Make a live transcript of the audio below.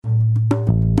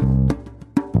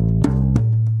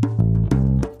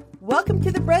Welcome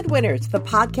to The Breadwinners, the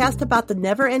podcast about the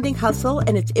never-ending hustle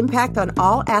and its impact on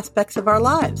all aspects of our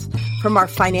lives. From our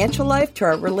financial life to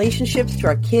our relationships to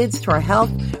our kids to our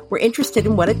health, we're interested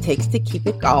in what it takes to keep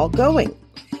it all going.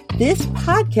 This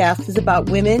podcast is about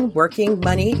women, working,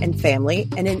 money, and family,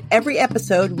 and in every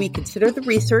episode, we consider the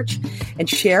research and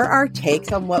share our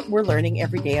takes on what we're learning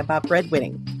every day about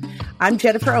breadwinning. I'm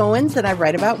Jennifer Owens, and I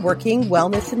write about working,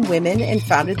 wellness, and women, and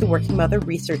founded the Working Mother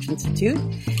Research Institute.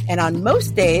 And on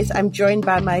most days, I'm joined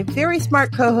by my very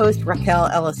smart co-host, Raquel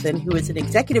Ellison, who is an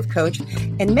executive coach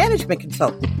and management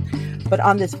consultant. But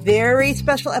on this very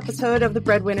special episode of The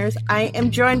Breadwinners, I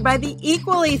am joined by the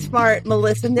equally smart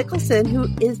Melissa Nicholson, who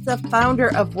is the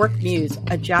founder of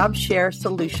WorkMuse, a job share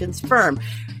solutions firm.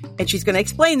 And she's going to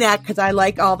explain that because I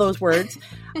like all those words.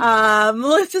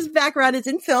 Melissa's background is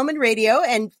in film and radio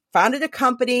and founded a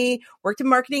company, worked in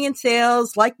marketing and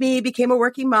sales, like me, became a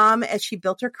working mom as she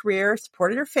built her career,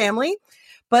 supported her family.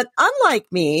 But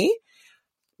unlike me,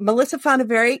 Melissa found a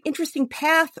very interesting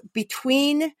path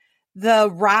between the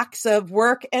rocks of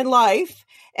work and life,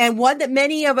 and one that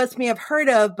many of us may have heard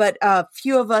of, but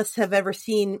few of us have ever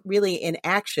seen really in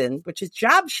action, which is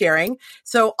job sharing.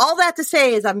 So all that to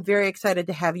say is I'm very excited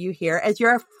to have you here as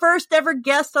your first ever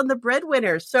guest on The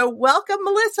Breadwinners. So welcome,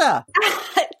 Melissa.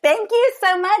 Thank you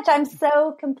so much. I'm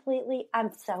so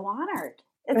honored.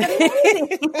 It's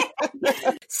amazing.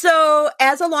 So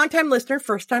as a longtime listener,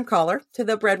 first time caller to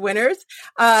The Breadwinners,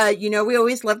 we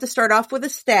always love to start off with a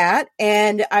stat.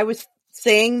 And I was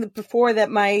saying before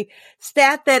that my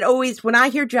stat that always, when I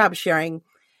hear job sharing,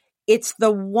 it's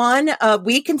the one,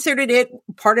 we considered it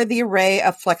part of the array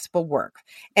of flexible work.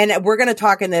 And we're going to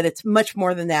talk in that it's much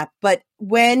more than that. But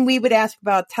when we would ask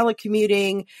about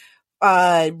telecommuting,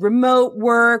 remote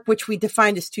work, which we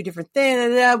defined as two different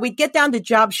things, we'd get down to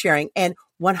job sharing, and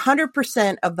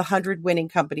 100% of the 100 winning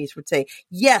companies would say,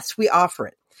 yes, we offer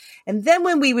it. And then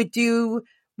when we would do,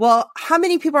 well, how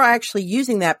many people are actually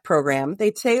using that program?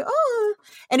 They'd say, oh,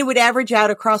 and it would average out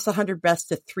across the 100 best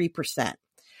to 3%,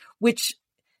 which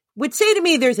would say to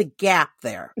me there's a gap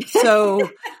there. So,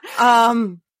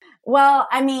 well,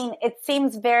 I mean, it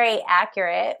seems very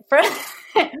accurate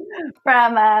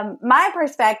from my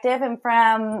perspective and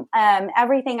from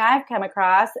everything I've come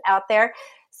across out there.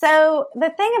 So the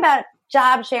thing about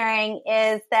job sharing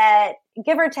is that,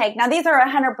 give or take, now these are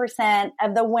 100%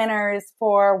 of the winners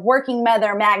for Working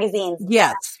Mother magazine's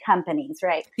companies,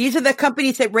 right? These are the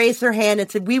companies that raised their hand and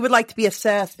said, we would like to be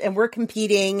assessed and we're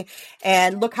competing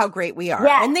and look how great we are.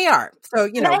 Yes. And they are. So,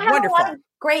 they have wonderful. A lot of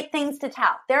great things to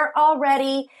tout. They're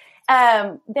already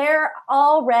have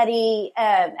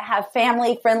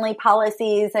family friendly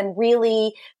policies and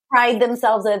really pride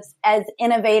themselves as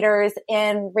innovators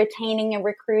in retaining and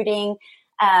recruiting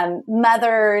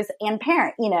mothers and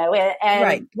parents, and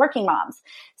right. working moms.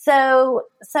 So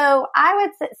I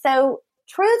would say, so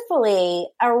truthfully,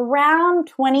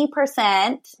 around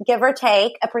 20%, give or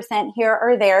take a percent here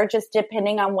or there, just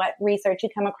depending on what research you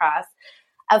come across,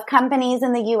 of companies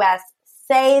in the U.S.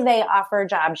 say they offer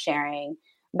job sharing.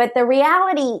 But the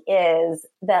reality is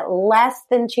that less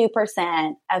than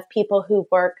 2% of people who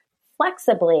work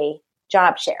flexibly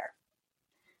job share.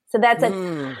 So that's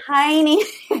a tiny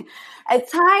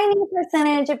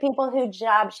percentage of people who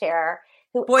job share.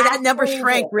 Boy, that number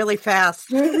shrank really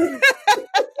fast. Yeah.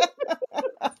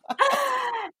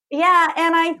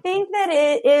 And I think that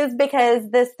it is because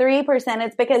this 3%,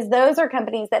 it's because those are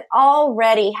companies that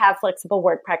already have flexible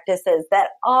work practices,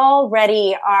 that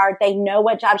already they know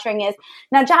what job sharing is.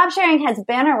 Now, job sharing has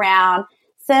been around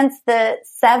since the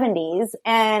 70s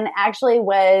and actually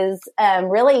was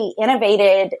really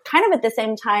innovated kind of at the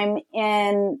same time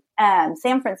in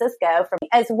San Francisco,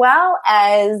 as well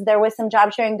as there was some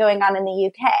job sharing going on in the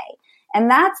UK.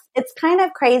 And it's kind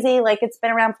of crazy. Like, it's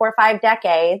been around 4 or 5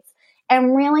 decades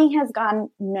and really has gone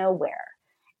nowhere.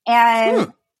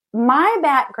 And my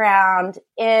background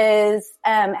is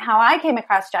how I came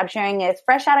across job sharing is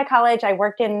fresh out of college. I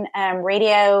worked in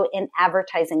radio and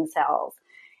advertising sales.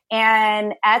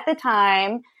 And at the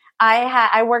time,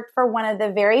 I worked for one of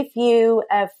the very few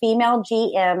female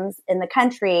GMs in the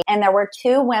country. And there were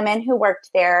 2 women who worked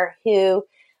there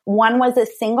one was a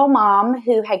single mom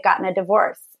who had gotten a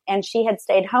divorce. And she had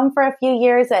stayed home for a few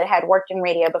years, that had worked in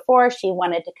radio before. She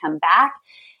wanted to come back.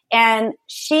 And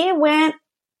she went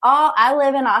I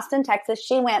live in Austin, Texas.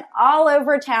 She went all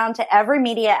over town to every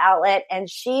media outlet, and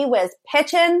she was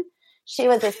pitching. She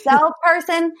was a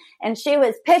salesperson, and she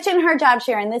was pitching her job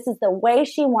share. And this is the way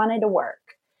she wanted to work.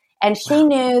 And she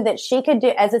knew that she could do,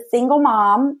 as a single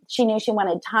mom, she knew she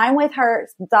wanted time with her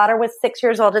daughter was 6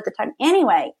 years old at the time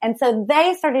anyway. And so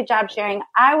they started job sharing.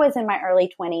 I was in my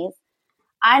early 20s.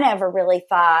 I never really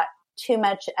thought too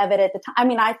much of it at the time. I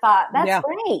mean, I thought that's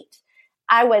great.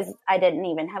 I didn't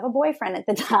even have a boyfriend at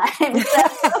the time.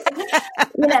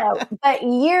 So, but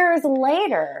years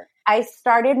later, I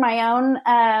started my own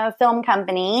film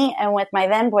company and with my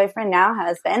then boyfriend, now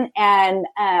husband, and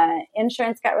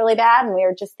insurance got really bad. And we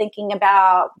were just thinking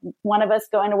about one of us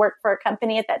going to work for a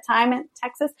company at that time in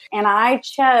Texas. And I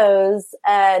chose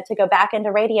to go back into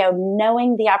radio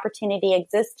knowing the opportunity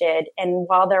existed. And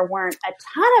while there weren't a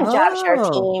ton of job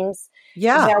share teams,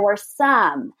 there were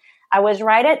some. I was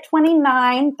right at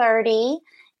 29, 30.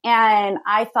 And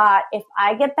I thought, if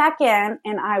I get back in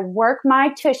and I work my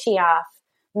tushy off,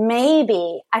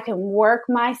 maybe I can work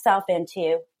myself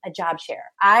into a job share.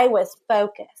 I was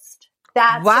focused.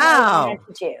 That's what I wanted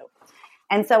to do.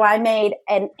 And so I made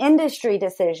an industry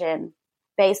decision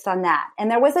based on that. And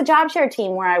there was a job share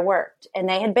team where I worked, and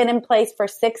they had been in place for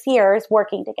 6 years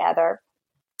working together.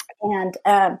 And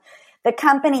the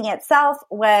company itself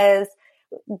was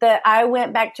I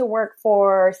went back to work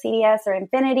for CDS or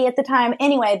Infinity at the time.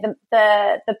 Anyway,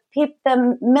 the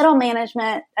middle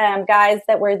management guys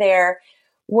that were there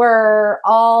were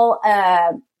all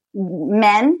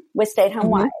men with stay-at-home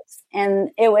wives. And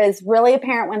it was really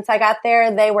apparent once I got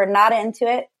there, they were not into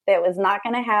it. It was not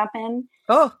going to happen.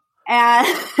 Oh.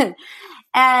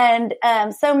 And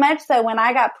so much so when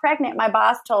I got pregnant, my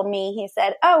boss told me, he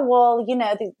said, oh, well,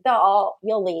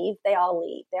 you'll leave. They all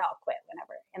leave. They all quit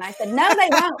whenever. And I said, no, they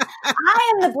won't.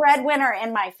 I am the breadwinner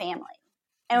in my family.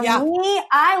 And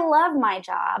I love my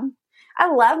job.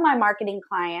 I love my marketing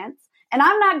clients, and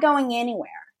I'm not going anywhere.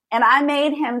 And I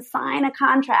made him sign a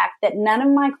contract that none of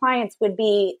my clients would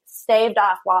be staved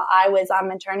off while I was on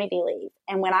maternity leave.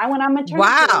 And when I went on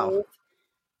maternity leave,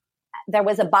 there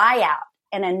was a buyout,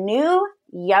 and a new,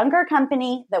 younger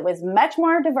company that was much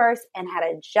more diverse and had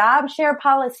a job share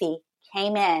policy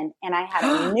came in, and I had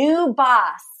a new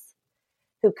boss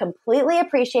who completely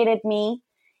appreciated me.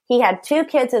 He had 2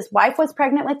 kids. His wife was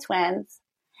pregnant with twins,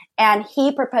 and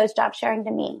he proposed job sharing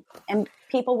to me. And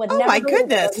people would never. Oh my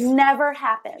goodness! It never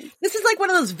happened. This is like one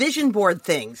of those vision board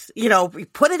things. We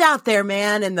put it out there,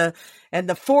 man, and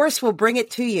the force will bring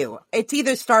it to you. It's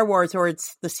either Star Wars or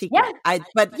it's The Secret.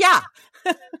 Yeah.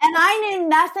 And I knew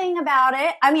nothing about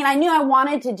it. I mean, I knew I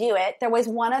wanted to do it. There was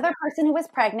one other person who was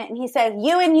pregnant, and he said,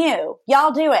 you and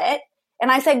y'all do it.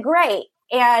 And I said, great.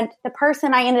 And the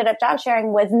person I ended up job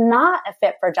sharing was not a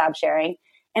fit for job sharing,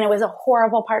 and it was a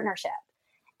horrible partnership.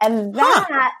 And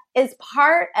that is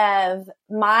part of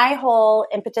my whole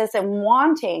impetus in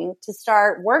wanting to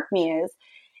start WorkMuse,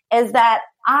 is that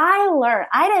I learned,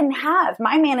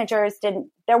 my managers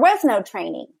there was no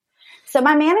training. So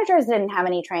my managers didn't have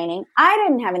any training. I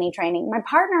didn't have any training. My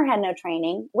partner had no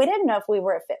training. We didn't know if we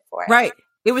were a fit for it. Right.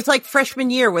 It was like freshman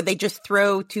year where they just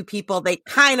throw 2 people. They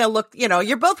kind of look,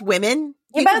 you're both women.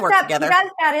 You both work together. You guys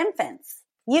got infants.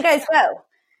 You guys go.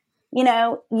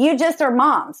 You just are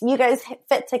moms. You guys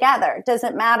fit together. It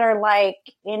doesn't matter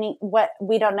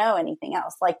we don't know anything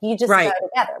else. Like you just go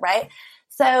together, right?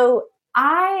 So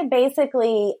I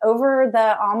basically, over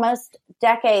the almost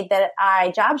decade that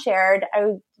I job shared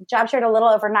a little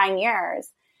over 9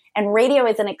 years. And radio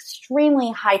is an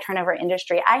extremely high turnover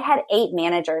industry. I had 8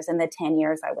 managers in the 10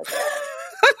 years I was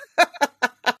there.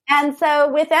 And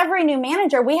so with every new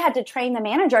manager, we had to train the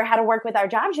manager how to work with our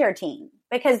job share team,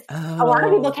 because a lot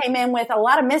of people came in with a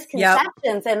lot of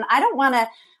misconceptions. And I don't want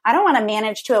to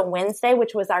manage to a Wednesday,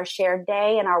 which was our shared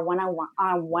day and our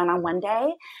one-on-one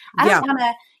day. I don't want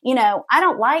to, I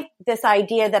don't like this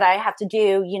idea that I have to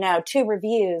do, 2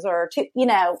 reviews or 2,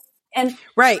 and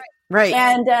right.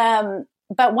 And,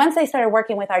 but once they started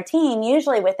working with our team,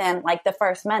 usually within like the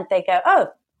first month, they go, oh,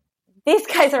 these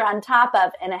guys are on top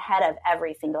of and ahead of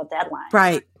every single deadline.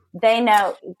 Right. They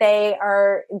know they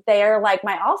are like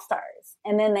my all-stars,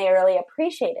 and then they really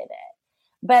appreciated it.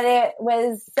 But it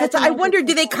was, I wonder,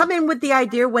 do they come in with the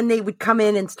idea when they would come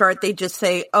in and start, they just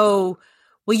say, oh,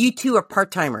 well, you 2 are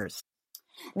part-timers?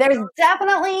 There's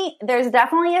definitely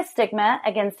a stigma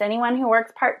against anyone who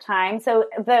works part-time. So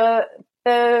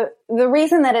the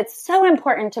reason that it's so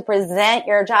important to present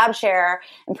your job share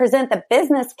and present the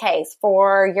business case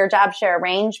for your job share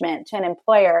arrangement to an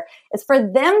employer is for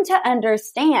them to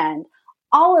understand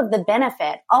all of the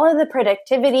benefit, all of the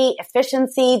productivity,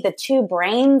 efficiency, the 2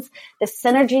 brains, the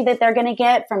synergy that they're going to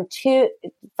get from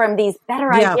these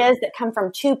better ideas that come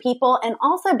from 2 people, and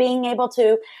also being able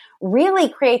to really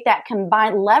create that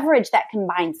leverage that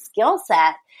combined skill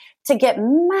set to get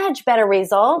much better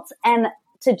results and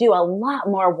to do a lot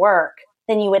more work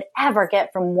than you would ever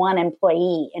get from one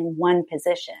employee in one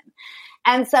position.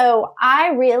 And so I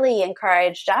really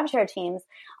encourage job share teams.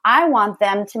 I want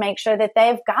them to make sure that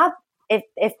they've got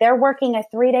if they're working a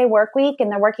 3-day work week and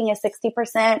they're working a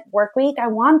 60% work week, I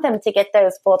want them to get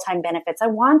those full-time benefits. I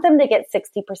want them to get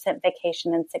 60%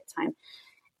 vacation and sick time.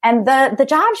 And the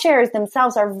job shares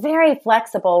themselves are very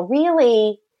flexible.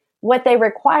 Really, what they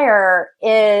require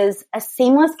is a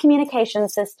seamless communication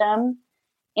system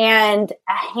and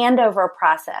a handover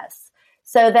process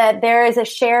so that there is a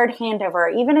shared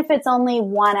handover. Even if it's only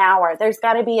 1 hour, there's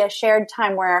got to be a shared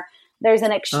time where there's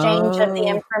an exchange of the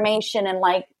information and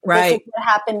like, this is what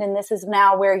happened and this is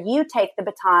now where you take the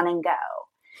baton and go.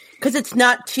 Because it's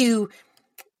not two.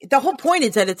 The whole point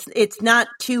is that it's not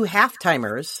two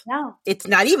half-timers. No. It's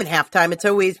not even half-time. It's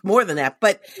always more than that,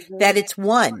 but that it's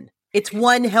one. It's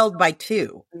one held by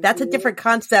two. That's a different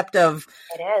concept of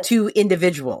two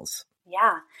individuals.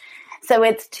 Yeah. So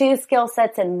it's two skill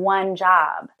sets in one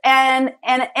job. And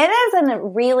it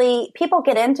isn't really, people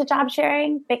get into job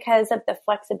sharing because of the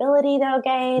flexibility they'll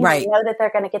gain. Right. They know that they're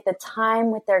going to get the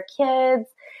time with their kids.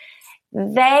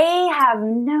 They have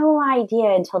no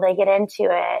idea until they get into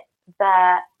it,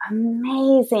 the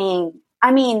amazing,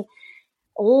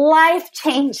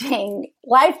 life-changing,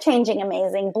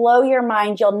 amazing, blow your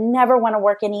mind. You'll never want to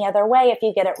work any other way if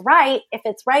you get it right. If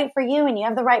it's right for you and you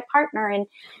have the right partner and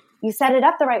you set it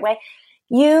up the right way,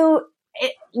 you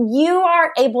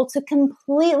are able to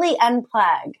completely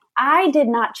unplug. I did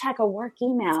not check a work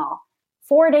email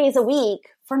 4 days a week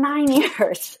for 9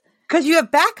 years. Because you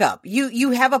have backup.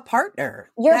 You have a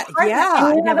partner. Your partner. Yeah,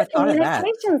 and you I never have a thought of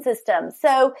communication system.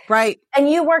 So, right. And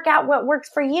you work out what works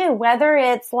for you, whether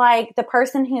it's like the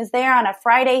person who's there on a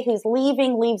Friday who's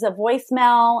leaves a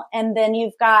voicemail, and then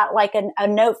you've got like a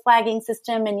note flagging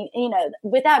system, and you know,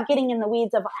 without getting in the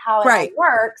weeds of how it all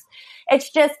works, it's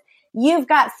just, you've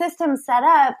got systems set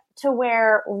up to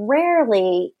where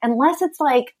rarely, unless it's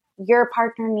like your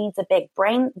partner needs a big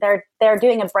brain, they're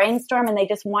doing a brainstorm and they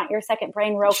just want your second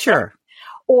brain real quick.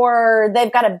 Or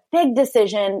they've got a big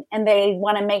decision and they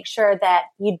want to make sure that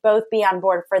you'd both be on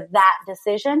board for that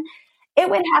decision. It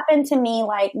would happen to me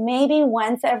like maybe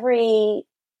once a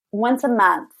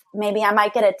month, maybe I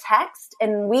might get a text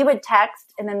and we would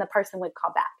text and then the person would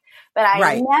call back. But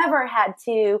I never had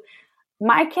to.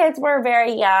 My kids were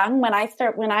very young my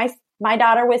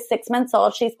daughter was 6 months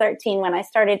old. She's 13 when I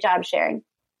started job sharing.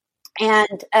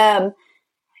 And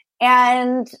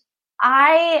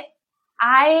I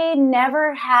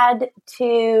never had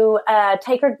to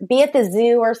take her, be at the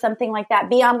zoo or something like that,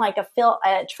 be on like a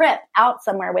trip out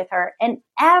somewhere with her, and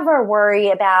ever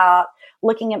worry about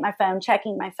looking at my phone,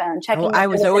 checking my phone, I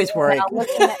was always worried.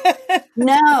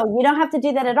 No, you don't have to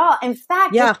do that at all. In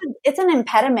fact, it's an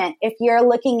impediment if you're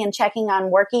looking and checking on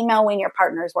work email when your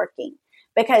partner's working,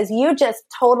 because you just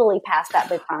totally pass that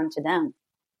baton to them.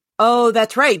 Oh,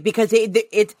 that's right. Because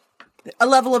it's a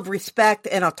level of respect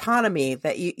and autonomy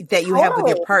that you have with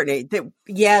your partner.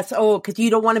 Yes. Oh, because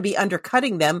you don't want to be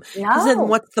undercutting them. No. Then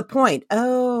what's the point?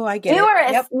 Oh, I get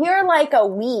it. You're like a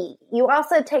we. You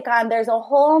also take on, there's a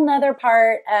whole nother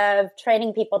part of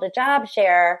training people to job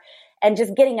share and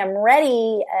just getting them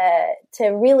ready to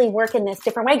really work in this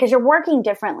different way, because you're working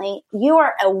differently. You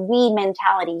are a we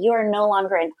mentality. You are no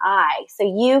longer an I.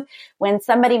 So when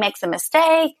somebody makes a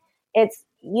mistake, it's,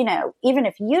 even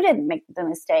if you didn't make the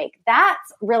mistake,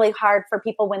 that's really hard for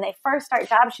people when they first start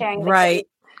job sharing. Right.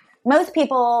 Most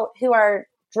people who are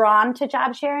drawn to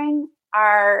job sharing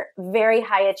are very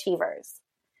high achievers.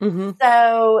 Mm-hmm.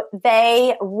 So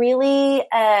they really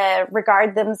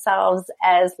regard themselves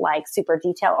as like super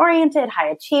detail oriented, high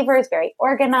achievers, very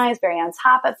organized, very on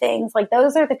top of things. Like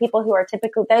those are the people who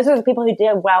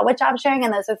do well with job sharing,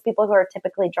 and those are the people who are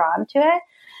typically drawn to it.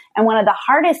 And one of the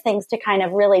hardest things to kind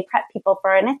of really prep people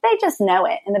for, and if they just know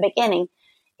it in the beginning,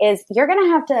 is you're going to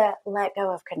have to let go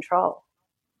of control.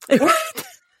 I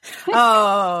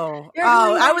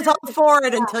was all for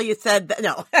it until you said that.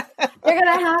 No. You're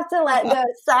going to have to let go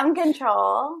of some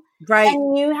control. Right.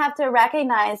 And you have to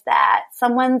recognize that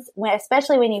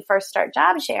especially when you first start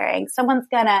job sharing,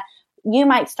 you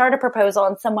might start a proposal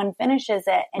and someone finishes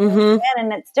it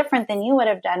and it's different than you would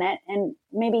have done it. And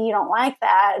maybe you don't like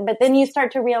that, but then you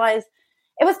start to realize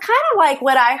it was kind of like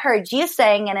what I heard you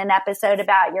saying in an episode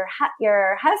about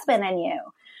your husband and you,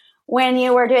 when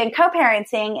you were doing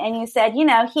co-parenting, and you said,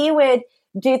 he would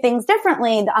do things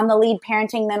differently on the lead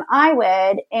parenting than I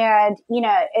would. And,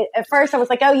 at first I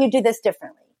was like, oh, you do this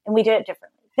differently, and we do it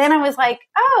differently. Then I was like,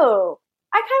 oh,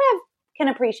 I kind of can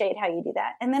appreciate how you do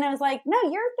that. And then I was like, no,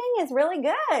 your thing is really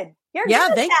good. You're good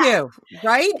at thank that. you.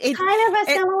 Right? It's kind of a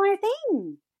similar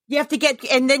thing. You have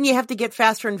to get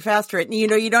faster and faster. And,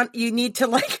 you need to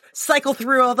like cycle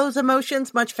through all those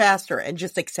emotions much faster and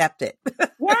just accept it.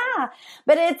 Yeah.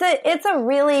 But it's a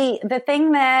really, the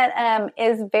thing that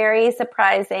is very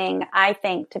surprising, I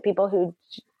think, to people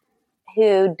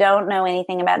who don't know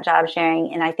anything about job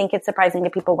sharing, and I think it's surprising to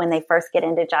people when they first get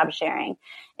into job sharing,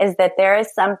 is that there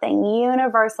is something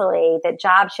universally that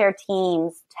job share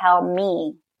teams tell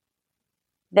me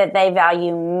that they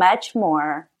value much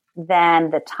more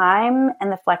than the time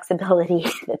and the flexibility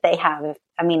that they have.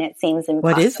 It seems impossible.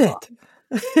 What is it?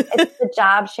 It's the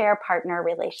job share partner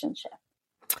relationship.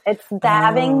 It's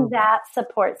having that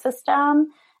support system,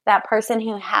 that person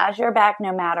who has your back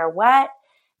no matter what,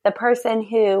 the person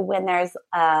who, when there's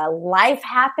life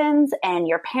happens and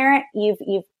your parent,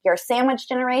 you're sandwich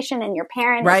generation and your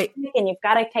parent is sick and you've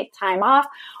got to take time off,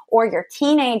 or your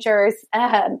teenagers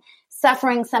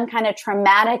suffering some kind of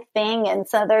traumatic thing, and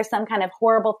so there's some kind of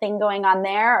horrible thing going on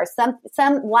there, or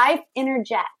some life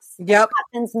interjects. Yep. It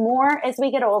happens more as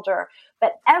we get older.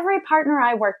 But every partner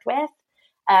I worked with,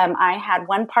 I had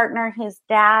one partner whose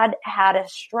dad had a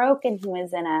stroke, and he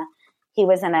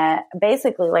was in a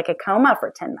basically like a coma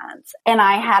for 10 months. And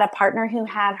I had a partner who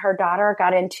had her daughter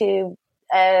got into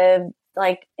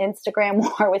like Instagram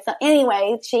war with some.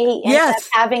 Anyway, she ended up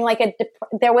having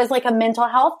there was like a mental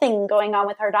health thing going on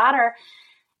with her daughter.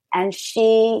 And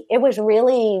it was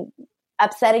really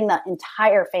upsetting the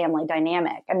entire family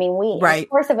dynamic. In the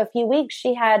course of a few weeks,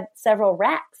 she had several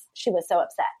wrecks. She was so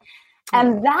upset.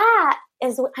 And that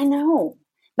is what I know.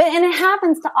 And it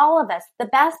happens to all of us, the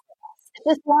best of us.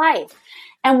 It's just life.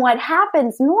 And what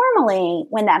happens normally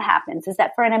when that happens is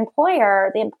that for an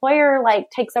employer, the employer like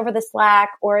takes over the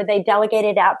slack, or they delegate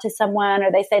it out to someone,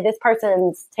 or they say this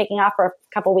person's taking off for a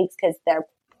couple of weeks because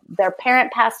their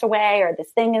parent passed away or this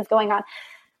thing is going on.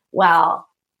 Well,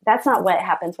 that's not what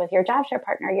happens with your job share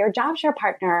partner. Your job share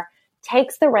partner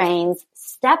takes the reins,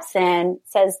 steps in,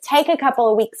 says, take a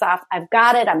couple of weeks off. I've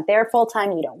got it. I'm there full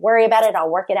time. You don't worry about it. I'll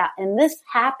work it out. And this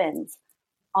happens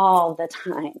all the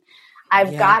time.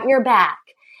 I've got your back.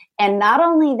 And not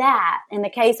only that, in the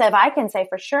case of, I can say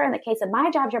for sure, in the case of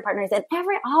my job share partners and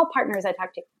all partners I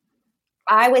talk to,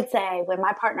 I would say when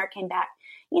my partner came back,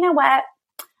 you know what?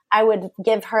 I would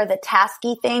give her the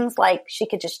tasky things, like she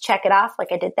could just check it off.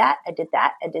 Like I did that. I did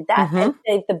that. I did that. Mm-hmm.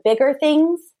 And the bigger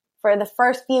things for the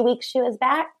first few weeks she was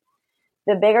back,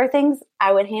 the bigger things,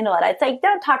 I would handle it. I'd say,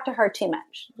 don't talk to her too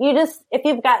much. You just, if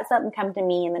you've got something, come to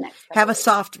me in the next couple Have a weeks.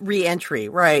 soft re-entry,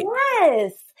 right?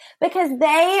 Yes, because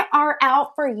they are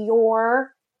out for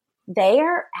your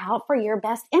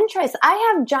best interest.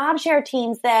 I have job share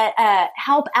teams that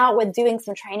help out with doing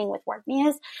some training with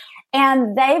WorkMuse.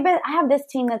 And I have this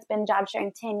team that's been job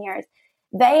sharing 10 years.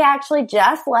 They actually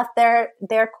just left their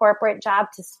corporate job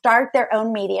to start their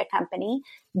own media company,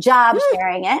 job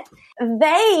sharing it.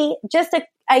 They just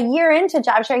a year into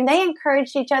job sharing, they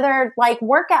encouraged each other like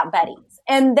workout buddies,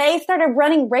 and they started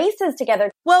running races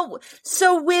together. Well,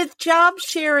 so with job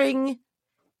sharing,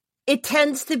 it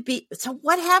tends to be, so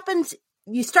what happens?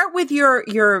 You start with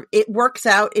it works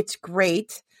out. It's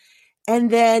great. And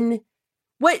then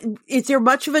what, is there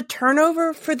much of a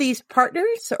turnover for these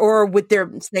partners, or would they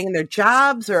stay in their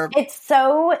jobs? Or it's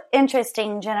so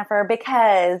interesting, Jennifer,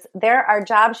 because there are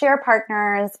job share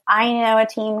partners. I know a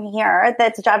team here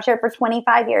that's job share for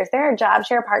 25 years. There are job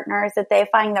share partners that they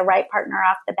find the right partner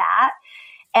off the bat.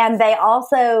 And they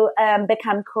also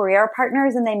become career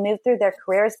partners, and they move through their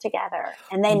careers together,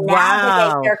 and they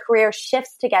navigate their career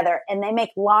shifts together, and they make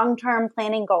long-term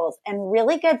planning goals. And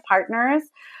really good partners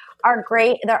are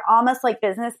great. They're almost like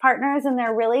business partners, and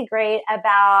they're really great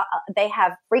about, they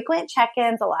have frequent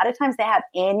check-ins. A lot of times they have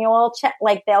annual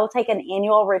like they'll take an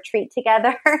annual retreat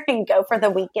together and go for the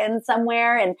weekend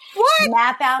somewhere and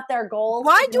map out their goals.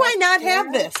 Why do I not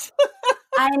have this?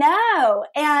 I know.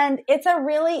 And it's a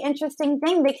really interesting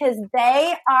thing because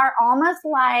they are almost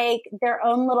like their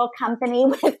own little company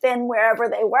within wherever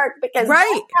they work, because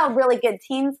that's how really good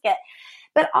teams get.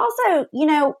 But also, you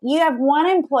have one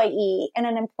employee and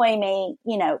an employee may,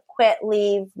 quit,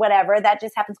 leave, whatever. That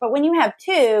just happens. But when you have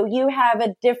two, you have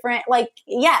a different,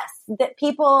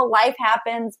 that life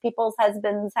happens. People's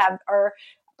husbands or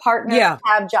partners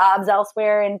have jobs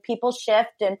elsewhere, and people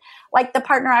shift. And like the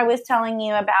partner I was telling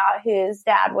you about, whose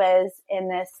dad was in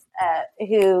this,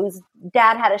 whose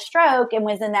dad had a stroke and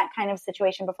was in that kind of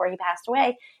situation before he passed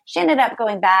away. She ended up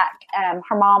going back.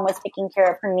 Her mom was taking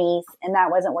care of her niece, and that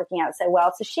wasn't working out so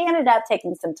well. So she ended up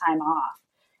taking some time off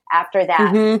after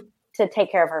that. Mm-hmm. to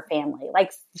take care of her family.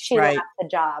 Like she Right. left the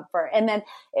job and then,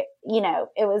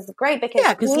 it was great because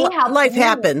life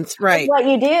happens, right? What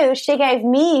you do, she gave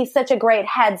me such a great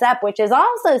heads up, which is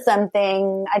also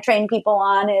something I train people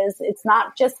on is it's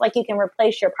not just like you can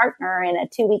replace your partner in a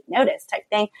 2-week notice type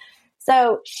thing.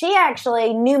 So she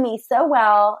actually knew me so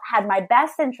well, had my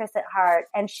best interest at heart,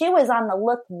 and she was on the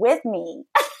look with me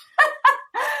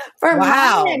for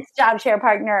my next job share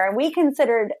partner. And we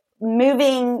considered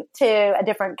moving to a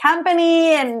different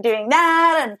company and doing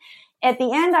that. And at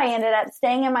the end, I ended up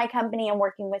staying in my company and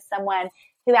working with someone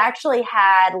who actually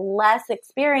had less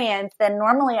experience than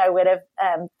normally I would have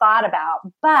thought about.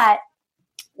 But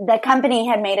the company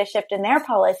had made a shift in their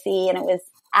policy, and it was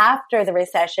after the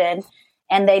recession,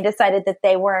 and they decided that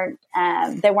they weren't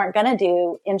going to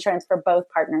do insurance for both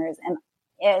partners. And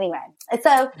anyway,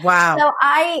 so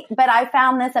I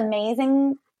found this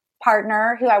amazing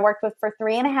partner who I worked with for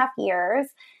 3.5 years.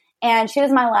 And she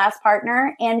was my last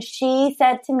partner. And she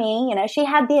said to me, she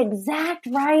had the exact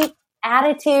right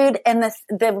attitude and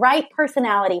the right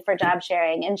personality for job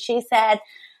sharing. And she said,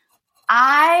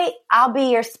 I'll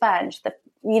be your sponge.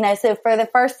 So for the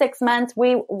first 6 months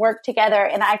we worked together,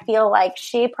 and I feel like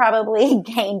she probably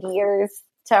gained years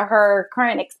to her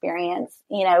current experience,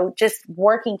 just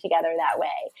working together that way.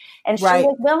 And she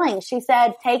was willing. She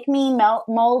said, take me,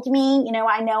 mold me.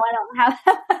 I know I don't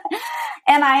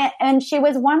have, and she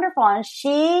was wonderful. And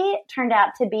she turned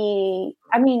out to be,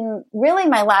 really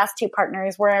my last 2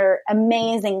 partners were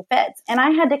amazing fits. And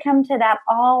I had to come to that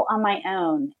all on my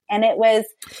own. And it was,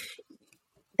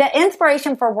 the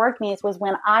inspiration for WorkMuse was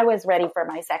when I was ready for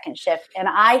my second shift and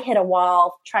I hit a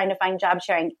wall trying to find job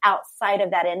sharing outside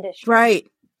of that industry. Right.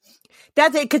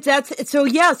 That's it.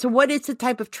 So what is the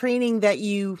type of training that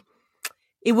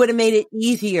it would have made it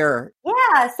easier?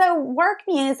 Yeah. So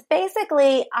WorkMuse,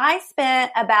 basically I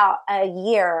spent about a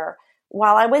year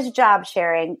while I was job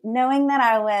sharing, knowing that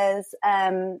I was,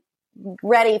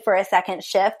 ready for a second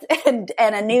shift and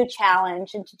a new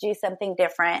challenge and to do something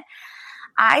different.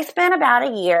 I spent about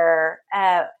a year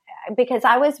because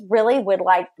I was really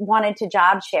wanted to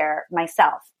job share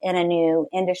myself in a new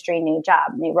industry, new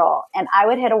job, new role. And I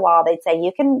would hit a wall. They'd say,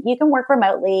 you can work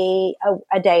remotely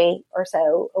a day or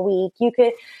so a week.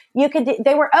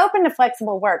 They were open to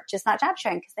flexible work, just not job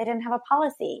sharing because they didn't have a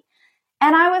policy.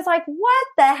 And I was like, what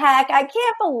the heck? I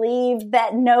can't believe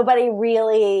that nobody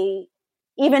really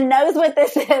even knows what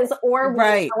this is or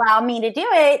will allow me to do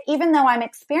it, even though I'm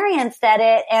experienced at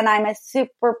it and I'm a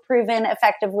super proven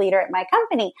effective leader at my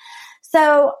company.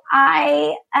 So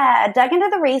I dug into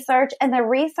the research, and the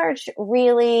research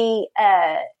really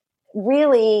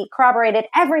corroborated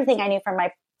everything I knew from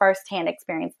my firsthand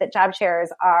experience, that job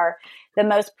sharers are the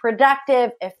most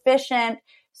productive, efficient,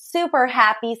 super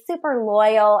happy, super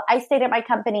loyal. I stayed at my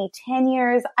company 10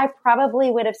 years. I probably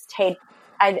would have stayed.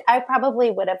 I probably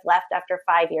would have left after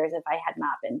 5 years if I had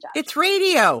not been job. It's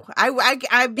radio.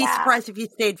 I'd be surprised if you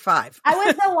stayed 5. I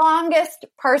was the longest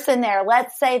person there.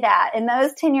 Let's say that. In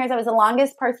those 10 years, I was the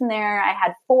longest person there. I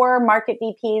had 4 market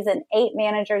VPs and 8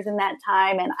 managers in that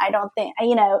time. And I don't think,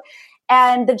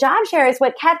 and the job share is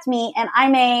what kept me. And I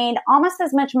made almost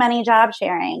as much money job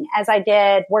sharing as I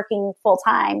did working full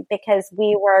time because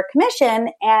we were commission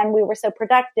and we were so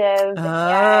productive.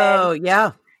 Oh,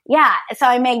 yeah. Yeah. So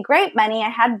I made great money. I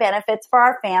had benefits for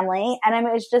our family, and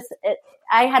it was just,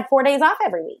 I had 4 days off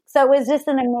every week. So it was just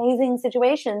an amazing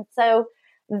situation. So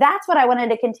that's what I wanted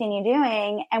to continue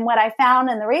doing. And what I found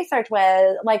in the research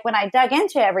was, like, when I dug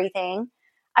into everything,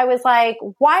 I was like,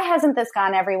 why hasn't this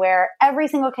gone everywhere? Every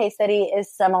single case study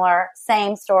is similar,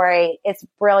 same story. It's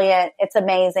brilliant. It's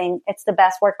amazing. It's the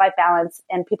best work-life balance.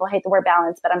 And people hate the word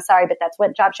balance, but I'm sorry, but that's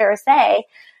what job sharers say.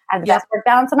 I have the best work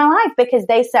balance of my life because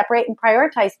they separate and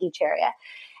prioritize each area.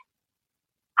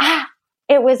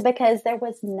 It was because there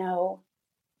was no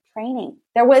training.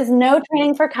 There was no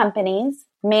training for companies,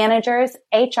 managers,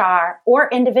 HR, or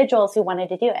individuals who wanted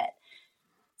to do it.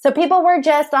 So people were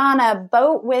just on a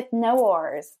boat with no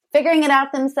oars, figuring it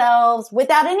out themselves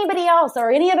without anybody else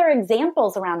or any other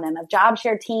examples around them of job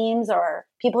share teams or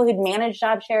people who'd managed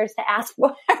job shares to ask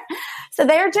for. So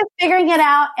they're just figuring it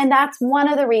out. And that's one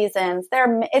of the reasons.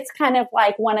 It's kind of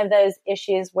like one of those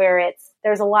issues where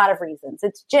there's a lot of reasons.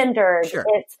 It's gendered. Sure.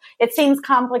 It seems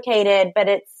complicated, but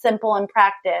it's simple in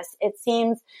practice.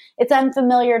 It's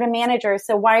unfamiliar to managers.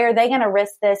 So why are they going to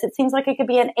risk this? It seems like it could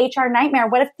be an HR nightmare.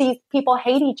 What if these people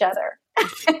hate each other?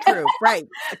 True. Right.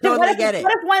 I totally get it.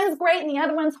 What if one's great and the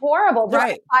other one's horrible? Do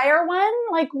I hire one?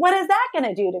 Like, what is that going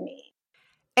to do to me?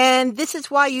 And this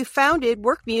is why you founded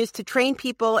WorkMuse, to train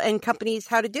people and companies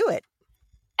how to do it.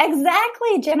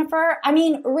 Exactly, Jennifer. I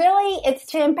mean, really, it's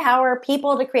to empower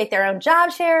people to create their own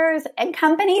job shares and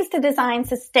companies to design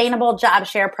sustainable job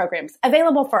share programs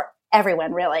available for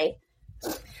everyone, really.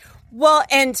 Well,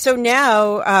 and so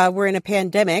now we're in a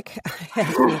pandemic.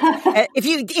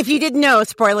 If you didn't know,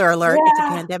 spoiler alert, It's a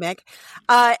pandemic,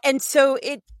 and so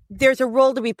there's a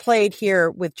role to be played here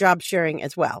with job sharing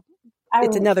as well.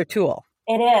 It's another tool.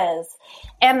 It is,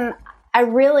 and I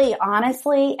really,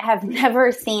 honestly, have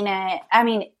never seen it. I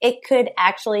mean, it could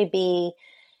actually be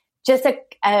just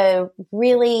a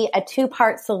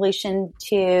two-part solution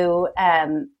to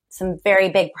some very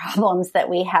big problems that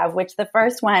we have, which the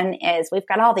first one is we've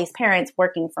got all these parents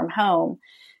working from home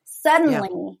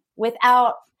suddenly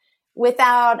without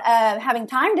having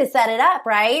time to set it up,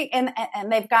 right? And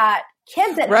they've got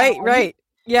kids at home. Right.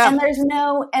 Yeah. And there's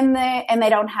and they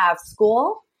don't have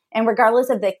school. And regardless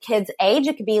of the kid's age,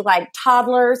 it could be like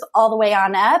toddlers all the way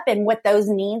on up and what those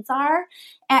needs are.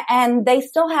 And they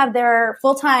still have their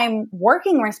full-time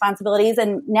working responsibilities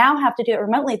and now have to do it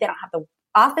remotely. They don't have the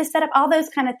office set up, all those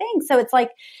kind of things. So it's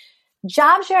like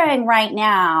job sharing right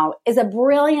now is a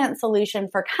brilliant solution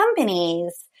for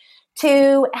companies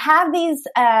to have these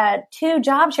two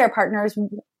job share partners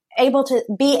able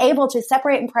to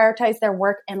separate and prioritize their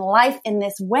work and life in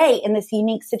this way, in this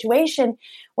unique situation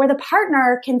where the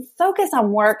partner can focus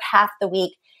on work half the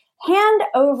week, hand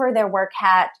over their work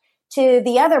hat to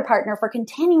the other partner for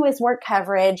continuous work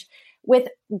coverage with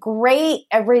great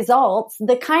results,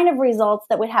 the kind of results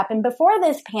that would happen before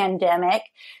this pandemic,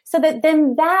 so that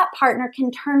then that partner can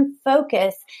turn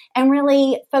focus and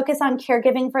really focus on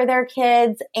caregiving for their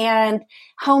kids and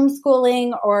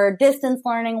homeschooling or distance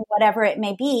learning, whatever it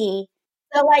may be.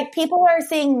 So like people are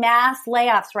seeing mass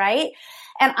layoffs, right?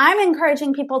 And I'm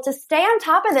encouraging people to stay on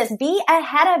top of this, be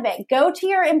ahead of it, go to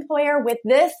your employer with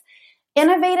this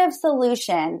innovative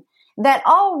solution that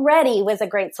already was a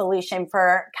great solution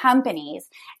for companies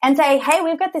and say, hey,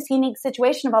 we've got this unique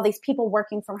situation of all these people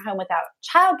working from home without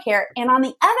childcare. And on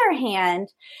the other hand,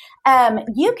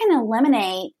 you can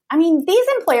eliminate, I mean, these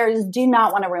employers do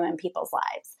not want to ruin people's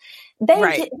lives. They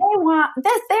want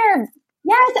this,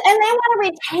 yes, and they want to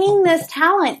retain this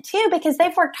talent too, because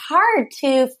they've worked hard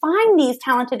to find these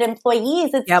talented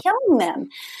employees. It's killing them.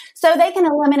 So they can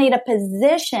eliminate a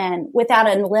position without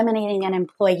eliminating an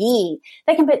employee.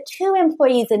 They can put two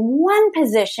employees in one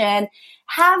position,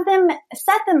 set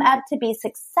them up to be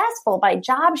successful by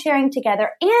job sharing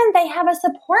together, and they have a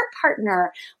support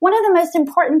partner. One of the most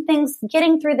important things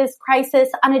getting through this crisis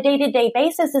on a day-to-day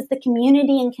basis is the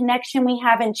community and connection we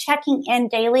have in checking in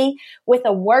daily with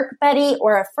a work buddy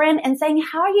or a friend and saying,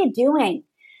 how are you doing?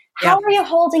 How are you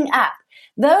holding up?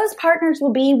 Those partners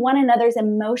will be one another's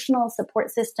emotional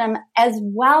support system as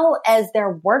well as their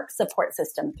work support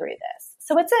system through this.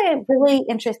 So it's a really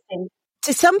interesting.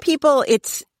 To some people,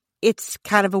 it's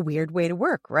kind of a weird way to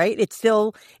work, right? It's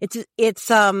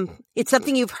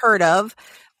something you've heard of,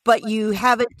 but you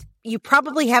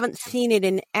probably haven't seen it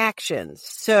in action.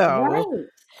 So,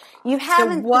 You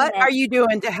haven't. So what are you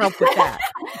doing to help with that?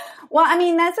 Well, I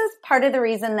mean, this is part of the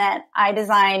reason that I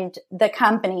designed the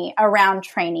company around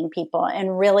training people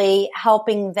and really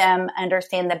helping them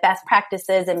understand the best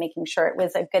practices and making sure it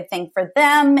was a good thing for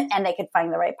them and they could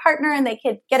find the right partner and they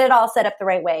could get it all set up the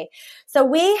right way. So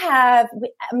WorkMuse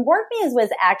was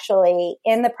actually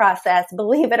in the process,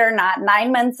 believe it or not,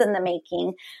 9 months in the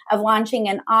making of launching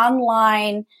an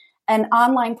online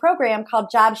program called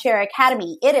Job Share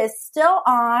Academy. It is still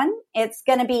on. It's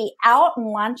going to be out and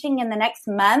launching in the next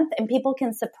month, and people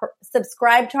can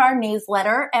subscribe to our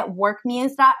newsletter at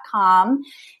workmuse.com,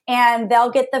 and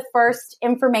they'll get the first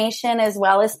information as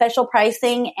well as special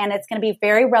pricing, and it's going to be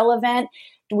very relevant.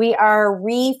 We are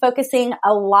refocusing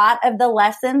a lot of the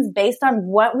lessons based on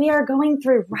what we are going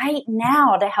through right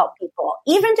now to help people,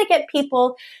 even to get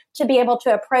people to be able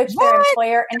to approach their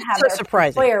employer and have their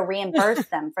employer reimburse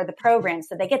them for the program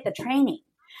so they get the training.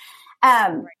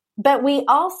 But we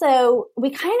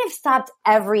kind of stopped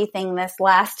everything this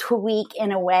last week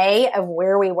in a way of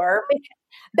where we were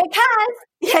because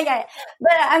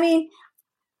But I mean,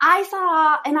 I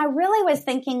saw, and I really was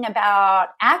thinking about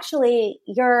actually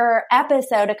your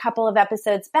episode a couple of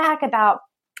episodes back about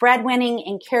breadwinning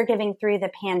and caregiving through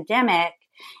the pandemic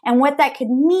and what that could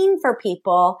mean for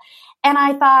people. And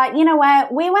I thought, you know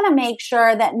what? We want to make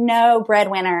sure that no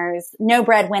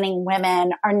breadwinning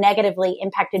women are negatively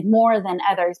impacted more than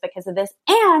others because of this.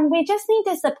 And we just need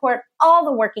to support all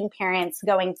the working parents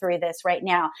going through this right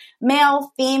now.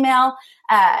 Male, female,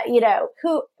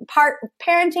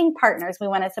 parenting partners we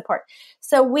want to support.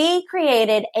 So we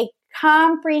created a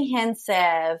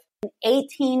comprehensive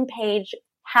 18-page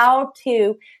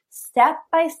how-to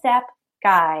step-by-step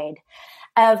guide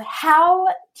of how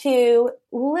to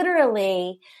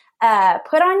literally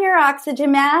put on your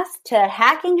oxygen mask, to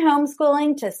hacking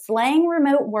homeschooling, to slaying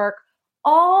remote work,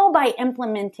 all by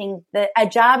implementing a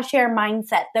job share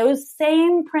mindset, those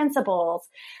same principles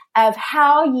of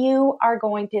how you are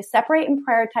going to separate and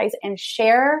prioritize and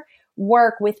share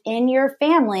work within your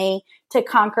family to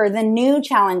conquer the new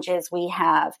challenges we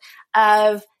have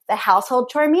of the household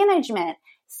chore management,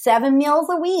 7 meals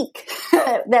a week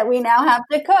that we now have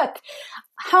to cook,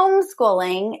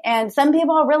 homeschooling, and some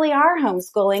people really are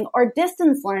homeschooling, or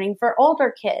distance learning for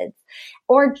older kids,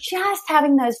 or just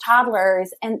having those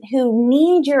toddlers and who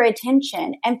need your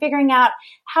attention, and figuring out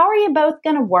how are you both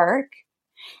going to work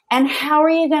and how are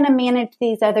you going to manage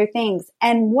these other things,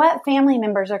 and what family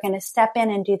members are going to step in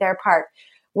and do their part.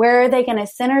 Where are they going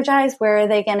to synergize? Where are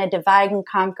they going to divide and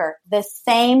conquer? The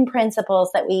same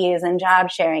principles that we use in job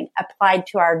sharing applied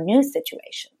to our new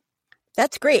situation.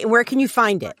 That's great. And where can you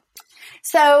find it?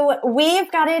 So we've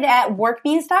got it at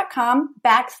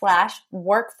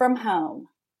workbees.com/work from home.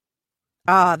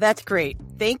 Ah, that's great.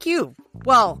 Thank you.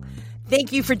 Well,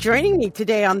 thank you for joining me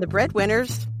today on The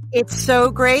Breadwinners. It's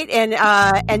so great. And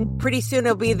pretty soon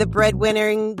it'll be the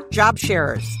breadwinning job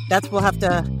sharers. We'll have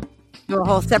to do a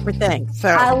whole separate thing. So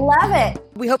I love it.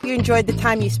 We hope you enjoyed the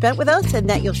time you spent with us and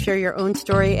that you'll share your own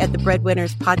story at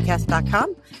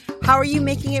thebreadwinnerspodcast.com. How are you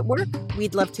making it work?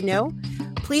 We'd love to know.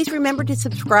 Please remember to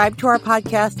subscribe to our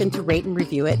podcast and to rate and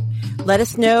review it. Let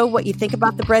us know what you think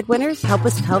about The Breadwinners. Help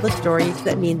us tell the stories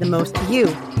that mean the most to you.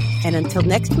 And until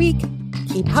next week,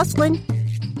 keep hustling.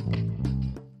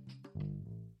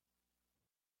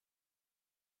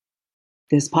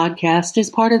 This podcast is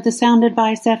part of the Sound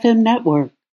Advice FM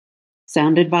network.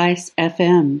 Sound Advice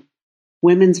FM.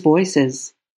 Women's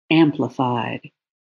voices amplified.